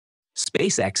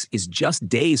SpaceX is just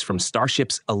days from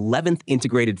Starship's 11th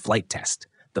integrated flight test,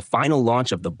 the final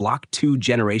launch of the Block 2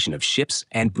 generation of ships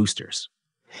and boosters.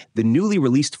 The newly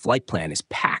released flight plan is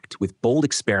packed with bold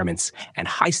experiments and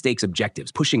high-stakes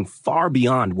objectives pushing far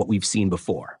beyond what we've seen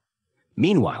before.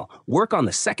 Meanwhile, work on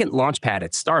the second launch pad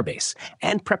at Starbase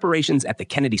and preparations at the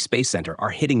Kennedy Space Center are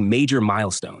hitting major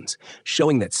milestones,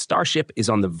 showing that Starship is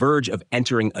on the verge of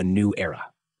entering a new era.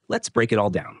 Let's break it all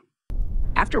down.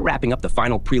 After wrapping up the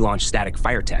final pre-launch static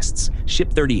fire tests, Ship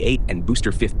 38 and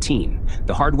Booster 15,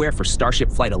 the hardware for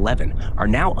Starship Flight 11, are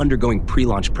now undergoing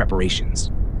pre-launch preparations.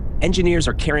 Engineers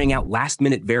are carrying out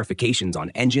last-minute verifications on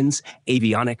engines,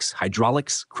 avionics,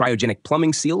 hydraulics, cryogenic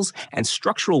plumbing seals, and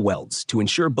structural welds to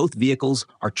ensure both vehicles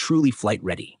are truly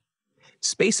flight-ready.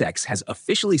 SpaceX has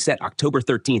officially set October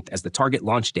 13th as the target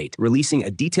launch date, releasing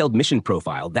a detailed mission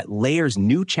profile that layers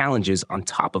new challenges on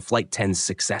top of Flight 10's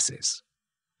successes.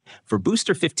 For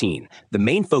Booster 15, the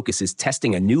main focus is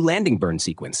testing a new landing burn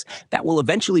sequence that will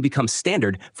eventually become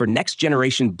standard for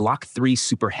next-generation Block 3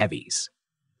 Super Heavies.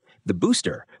 The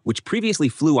booster, which previously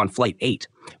flew on Flight 8,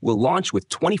 will launch with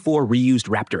 24 reused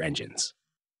Raptor engines.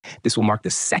 This will mark the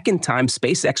second time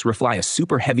SpaceX refly a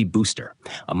Super Heavy booster,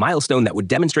 a milestone that would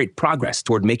demonstrate progress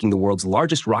toward making the world's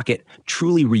largest rocket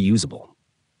truly reusable.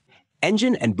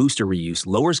 Engine and booster reuse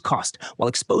lowers cost while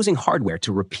exposing hardware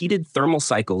to repeated thermal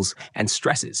cycles and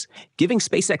stresses, giving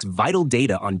SpaceX vital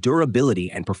data on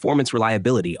durability and performance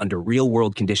reliability under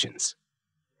real-world conditions.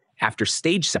 After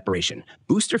stage separation,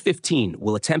 Booster 15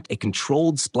 will attempt a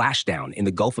controlled splashdown in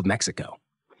the Gulf of Mexico.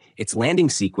 Its landing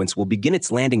sequence will begin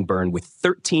its landing burn with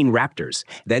 13 Raptors,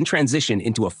 then transition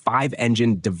into a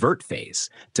 5-engine divert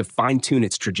phase to fine-tune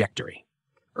its trajectory.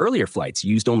 Earlier flights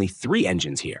used only 3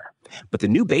 engines here, but the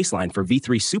new baseline for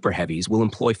V3 Super Heavies will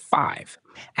employ 5,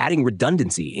 adding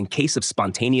redundancy in case of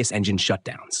spontaneous engine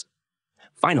shutdowns.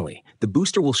 Finally, the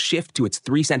booster will shift to its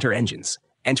 3 center engines,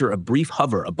 enter a brief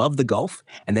hover above the Gulf,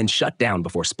 and then shut down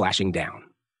before splashing down.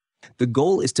 The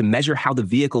goal is to measure how the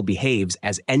vehicle behaves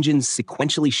as engines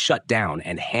sequentially shut down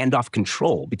and hand off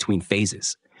control between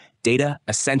phases, data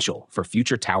essential for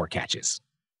future tower catches.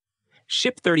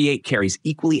 Ship 38 carries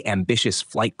equally ambitious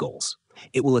flight goals.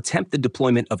 It will attempt the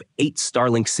deployment of 8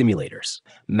 Starlink simulators,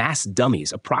 mass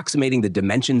dummies approximating the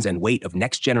dimensions and weight of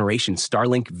next-generation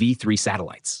Starlink V3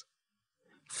 satellites.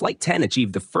 Flight 10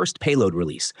 achieved the first payload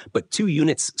release, but 2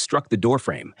 units struck the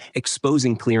doorframe,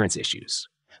 exposing clearance issues.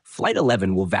 Flight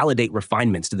 11 will validate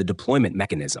refinements to the deployment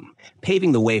mechanism,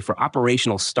 paving the way for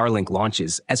operational Starlink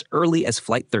launches as early as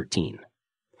Flight 13.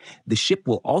 The ship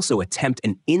will also attempt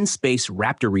an in-space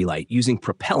Raptor relight using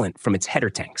propellant from its header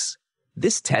tanks.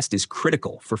 This test is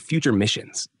critical for future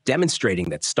missions, demonstrating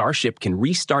that Starship can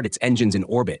restart its engines in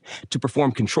orbit to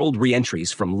perform controlled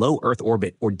reentries from low Earth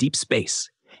orbit or deep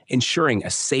space, ensuring a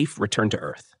safe return to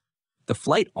Earth. The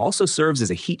flight also serves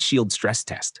as a heat shield stress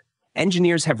test.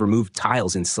 Engineers have removed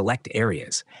tiles in select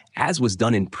areas, as was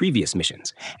done in previous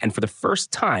missions, and for the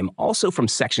first time also from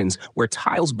sections where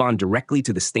tiles bond directly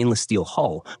to the stainless steel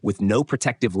hull with no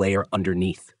protective layer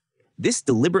underneath. This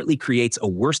deliberately creates a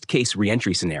worst-case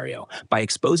reentry scenario by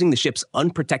exposing the ship's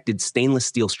unprotected stainless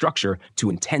steel structure to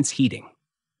intense heating.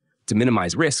 To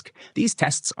minimize risk, these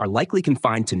tests are likely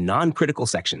confined to non-critical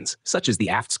sections, such as the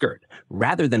aft skirt,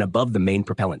 rather than above the main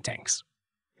propellant tanks.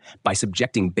 By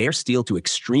subjecting bare steel to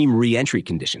extreme re-entry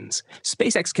conditions,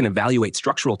 SpaceX can evaluate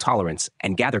structural tolerance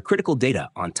and gather critical data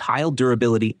on tile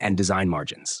durability and design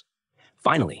margins.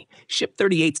 Finally, Ship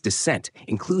 38's descent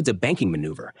includes a banking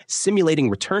maneuver, simulating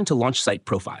return-to-launch site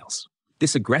profiles.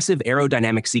 This aggressive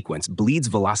aerodynamic sequence bleeds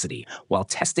velocity while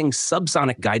testing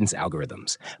subsonic guidance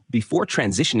algorithms before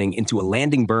transitioning into a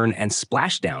landing burn and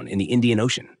splashdown in the Indian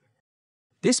Ocean.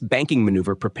 This banking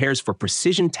maneuver prepares for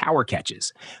precision tower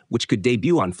catches, which could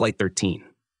debut on Flight 13.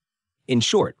 In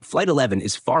short, Flight 11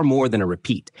 is far more than a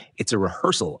repeat. It's a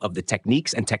rehearsal of the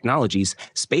techniques and technologies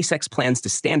SpaceX plans to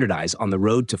standardize on the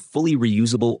road to fully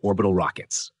reusable orbital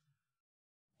rockets.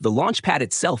 The launch pad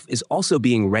itself is also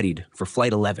being readied for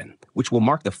Flight 11, which will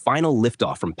mark the final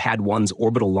liftoff from Pad 1's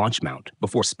orbital launch mount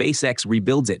before SpaceX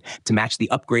rebuilds it to match the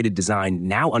upgraded design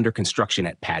now under construction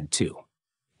at Pad 2.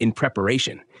 In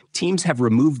preparation, teams have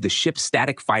removed the ship's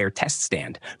static fire test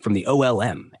stand from the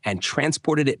OLM and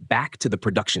transported it back to the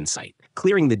production site,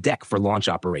 clearing the deck for launch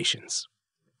operations.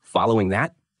 Following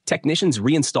that, technicians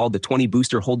reinstalled the 20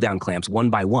 booster hold-down clamps one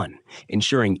by one,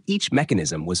 ensuring each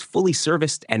mechanism was fully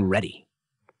serviced and ready.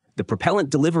 The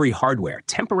propellant delivery hardware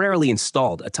temporarily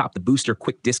installed atop the booster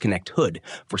quick disconnect hood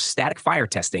for static fire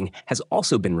testing has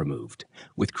also been removed,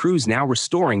 with crews now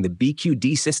restoring the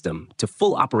BQD system to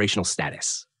full operational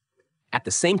status. At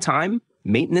the same time,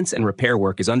 Maintenance and repair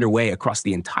work is underway across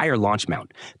the entire launch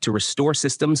mount to restore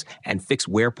systems and fix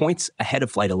wear points ahead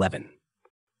of Flight 11.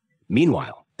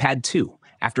 Meanwhile, Pad 2,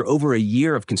 after over a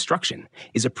year of construction,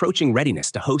 is approaching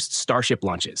readiness to host Starship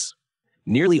launches.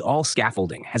 Nearly all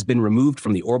scaffolding has been removed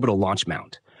from the orbital launch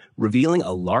mount, revealing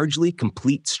a largely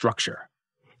complete structure.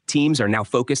 Teams are now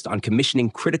focused on commissioning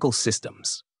critical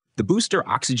systems. The booster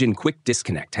oxygen quick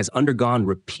disconnect has undergone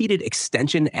repeated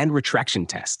extension and retraction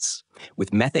tests,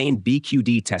 with methane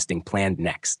BQD testing planned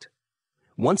next.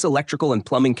 Once electrical and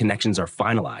plumbing connections are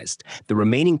finalized, the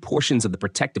remaining portions of the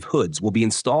protective hoods will be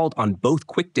installed on both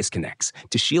quick disconnects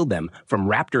to shield them from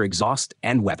Raptor exhaust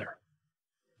and weather.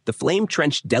 The flame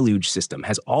trench deluge system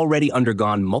has already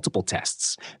undergone multiple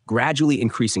tests, gradually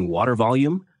increasing water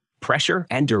volume, pressure,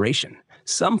 and duration,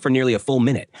 some for nearly a full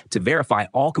minute, to verify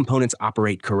all components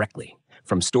operate correctly,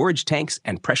 from storage tanks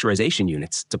and pressurization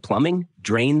units to plumbing,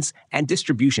 drains, and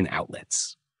distribution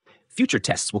outlets. Future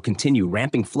tests will continue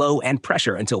ramping flow and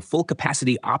pressure until full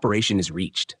capacity operation is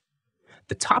reached.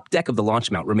 The top deck of the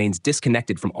launch mount remains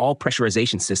disconnected from all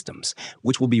pressurization systems,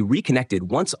 which will be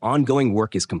reconnected once ongoing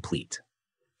work is complete.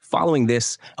 Following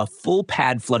this, a full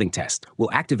pad flooding test will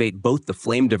activate both the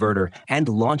flame diverter and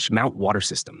launch mount water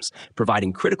systems,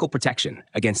 providing critical protection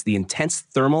against the intense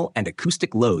thermal and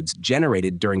acoustic loads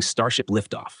generated during Starship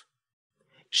liftoff.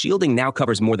 Shielding now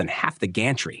covers more than half the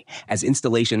gantry as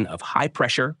installation of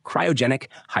high-pressure, cryogenic,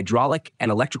 hydraulic, and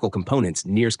electrical components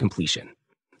nears completion.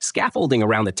 Scaffolding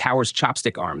around the tower's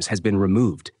chopstick arms has been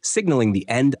removed, signaling the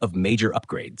end of major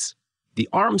upgrades. The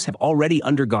arms have already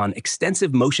undergone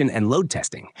extensive motion and load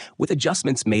testing, with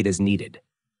adjustments made as needed.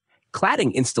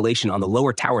 Cladding installation on the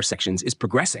lower tower sections is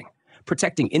progressing,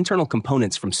 protecting internal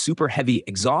components from super heavy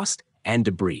exhaust and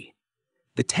debris.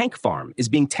 The tank farm is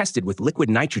being tested with liquid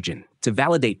nitrogen to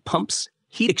validate pumps,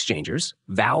 heat exchangers,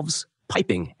 valves,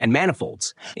 piping, and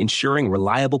manifolds, ensuring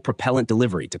reliable propellant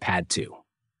delivery to Pad 2.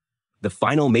 The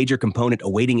final major component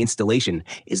awaiting installation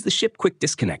is the ship quick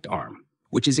disconnect arm,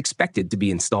 which is expected to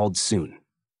be installed soon.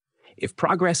 If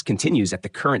progress continues at the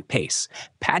current pace,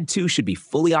 Pad 2 should be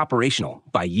fully operational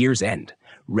by year's end,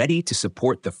 ready to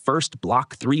support the first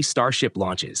Block 3 Starship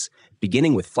launches,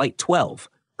 beginning with Flight 12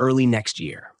 early next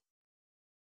year.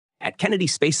 At Kennedy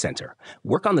Space Center,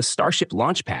 work on the Starship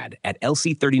launch pad at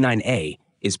LC-39A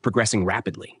is progressing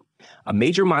rapidly. A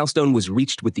major milestone was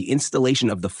reached with the installation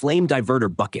of the flame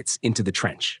diverter buckets into the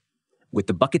trench. With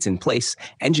the buckets in place,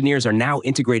 engineers are now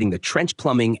integrating the trench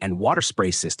plumbing and water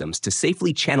spray systems to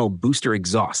safely channel booster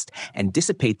exhaust and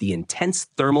dissipate the intense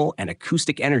thermal and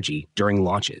acoustic energy during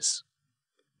launches.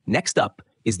 Next up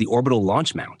is the orbital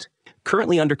launch mount,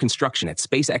 currently under construction at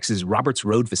SpaceX's Roberts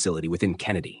Road facility within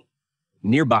Kennedy.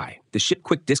 Nearby, the ship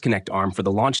quick disconnect arm for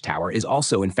the launch tower is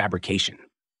also in fabrication.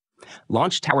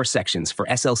 Launch tower sections for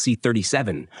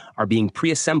SLC-37 are being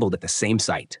pre-assembled at the same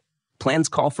site. Plans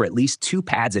call for at least 2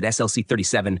 pads at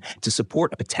SLC-37 to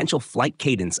support a potential flight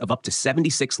cadence of up to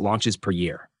 76 launches per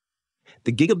year.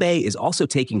 The Gigabay is also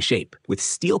taking shape, with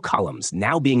steel columns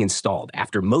now being installed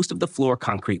after most of the floor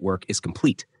concrete work is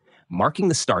complete, marking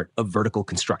the start of vertical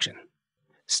construction.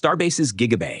 Starbase's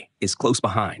Gigabay is close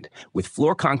behind, with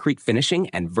floor concrete finishing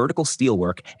and vertical steel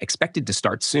work expected to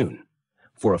start soon.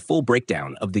 For a full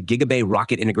breakdown of the Gigabay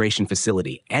rocket integration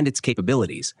facility and its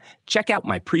capabilities, check out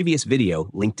my previous video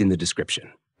linked in the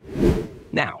description.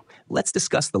 Now, let's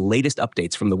discuss the latest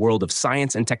updates from the world of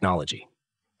science and technology.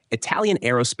 Italian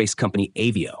aerospace company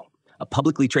Avio, a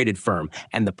publicly traded firm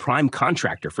and the prime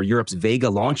contractor for Europe's Vega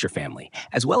launcher family,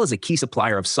 as well as a key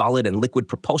supplier of solid and liquid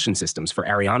propulsion systems for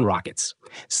Ariane rockets,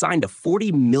 signed a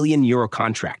 €40 million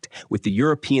contract with the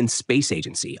European Space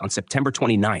Agency on September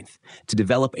 29th to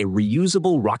develop a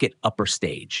reusable rocket upper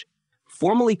stage.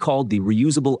 Formally called the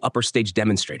Reusable Upper Stage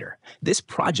Demonstrator, this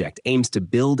project aims to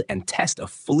build and test a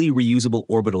fully reusable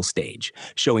orbital stage,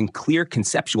 showing clear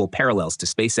conceptual parallels to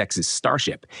SpaceX's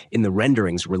Starship in the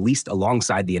renderings released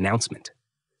alongside the announcement.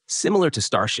 Similar to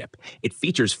Starship, it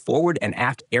features forward and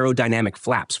aft aerodynamic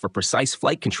flaps for precise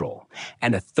flight control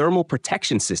and a thermal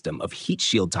protection system of heat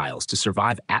shield tiles to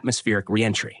survive atmospheric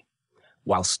reentry.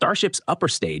 While Starship's upper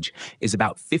stage is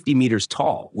about 50 meters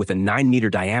tall with a 9-meter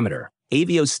diameter,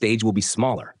 Avio's stage will be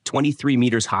smaller, 23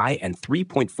 meters high and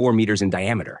 3.4 meters in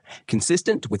diameter,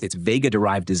 consistent with its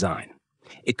Vega-derived design.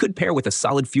 It could pair with a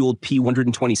solid-fueled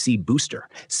P-120C booster,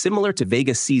 similar to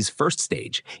Vega C's first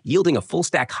stage, yielding a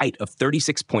full-stack height of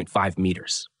 36.5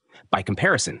 meters. By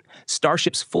comparison,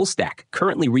 Starship's full stack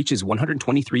currently reaches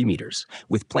 123 meters,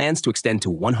 with plans to extend to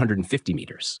 150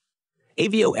 meters.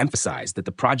 Avio emphasized that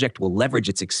the project will leverage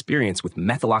its experience with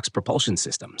Methalox propulsion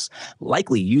systems,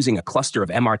 likely using a cluster of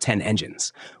MR-10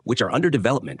 engines, which are under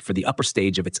development for the upper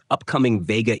stage of its upcoming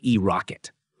Vega E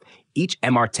rocket. Each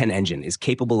MR-10 engine is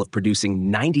capable of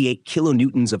producing 98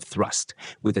 kilonewtons of thrust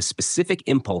with a specific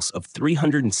impulse of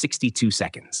 362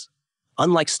 seconds.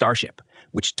 Unlike Starship,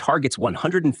 which targets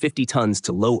 150 tons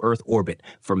to low Earth orbit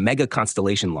for mega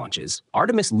constellation launches,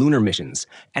 Artemis lunar missions,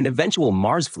 and eventual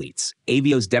Mars fleets,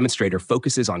 Avio's demonstrator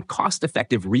focuses on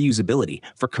cost-effective reusability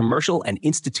for commercial and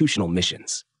institutional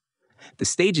missions. The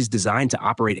stage is designed to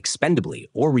operate expendably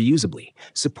or reusably,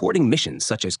 supporting missions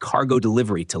such as cargo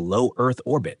delivery to low Earth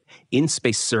orbit,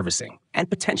 in-space servicing, and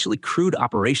potentially crewed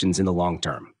operations in the long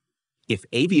term. If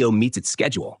Avio meets its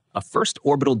schedule, a first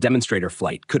orbital demonstrator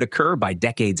flight could occur by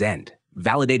decade's end,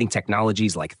 validating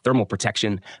technologies like thermal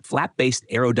protection, flap-based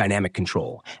aerodynamic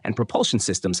control, and propulsion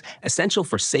systems essential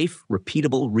for safe,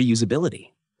 repeatable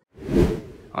reusability.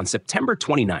 On September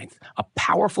 29th, a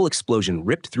powerful explosion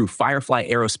ripped through Firefly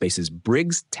Aerospace's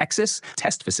Briggs, Texas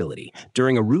test facility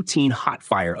during a routine hot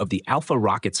fire of the Alpha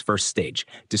rocket's first stage,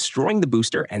 destroying the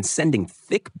booster and sending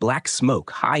thick black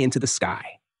smoke high into the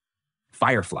sky.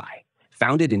 Firefly,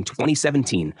 founded in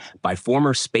 2017 by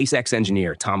former SpaceX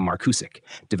engineer Tom Markusik,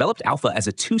 developed Alpha as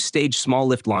a two-stage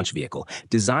small-lift launch vehicle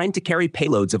designed to carry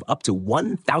payloads of up to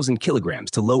 1,000 kilograms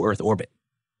to low Earth orbit.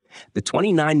 The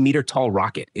 29-meter-tall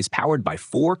rocket is powered by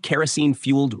 4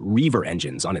 kerosene-fueled Reaver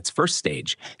engines on its first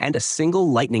stage and a single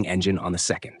Lightning engine on the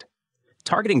second.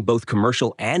 Targeting both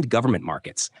commercial and government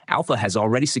markets, Alpha has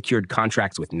already secured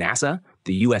contracts with NASA,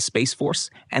 the U.S. Space Force,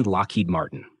 and Lockheed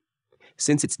Martin.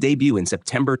 Since its debut in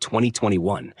September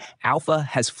 2021, Alpha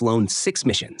has flown 6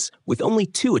 missions, with only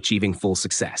 2 achieving full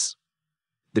success.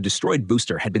 The destroyed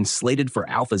booster had been slated for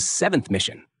Alpha's 7th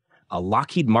mission, a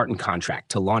Lockheed Martin contract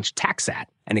to launch TACSAT,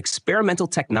 an experimental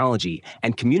technology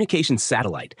and communications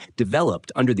satellite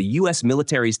developed under the U.S.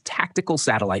 military's Tactical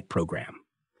Satellite Program.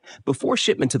 Before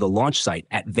shipment to the launch site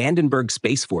at Vandenberg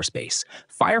Space Force Base,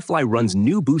 Firefly runs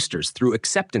new boosters through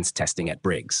acceptance testing at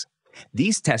Briggs.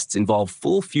 These tests involve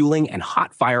full fueling and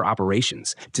hot fire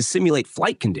operations to simulate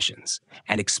flight conditions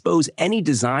and expose any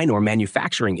design or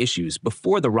manufacturing issues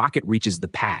before the rocket reaches the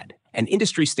pad, an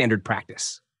industry-standard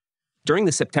practice. During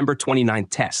the September 29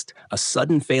 test, a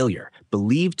sudden failure,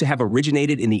 believed to have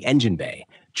originated in the engine bay,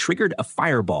 triggered a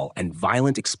fireball and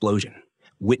violent explosion.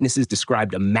 Witnesses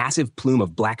described a massive plume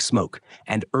of black smoke,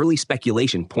 and early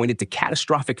speculation pointed to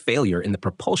catastrophic failure in the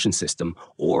propulsion system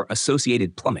or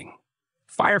associated plumbing.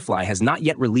 Firefly has not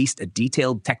yet released a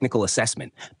detailed technical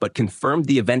assessment, but confirmed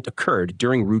the event occurred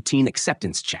during routine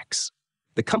acceptance checks.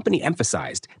 The company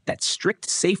emphasized that strict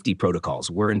safety protocols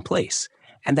were in place,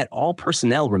 and that all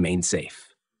personnel remained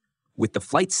safe. With the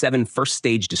Flight 7 first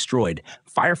stage destroyed,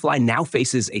 Firefly now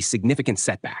faces a significant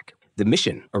setback. The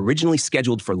mission, originally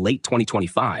scheduled for late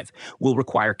 2025, will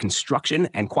require construction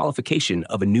and qualification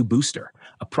of a new booster,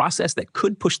 a process that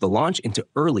could push the launch into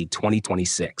early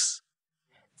 2026.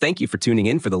 Thank you for tuning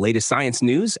in for the latest science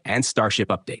news and Starship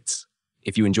updates.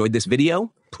 If you enjoyed this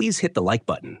video, please hit the like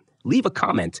button, leave a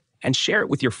comment, and share it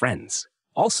with your friends.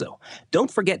 Also, don't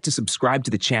forget to subscribe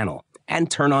to the channel and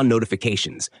turn on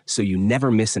notifications so you never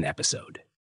miss an episode.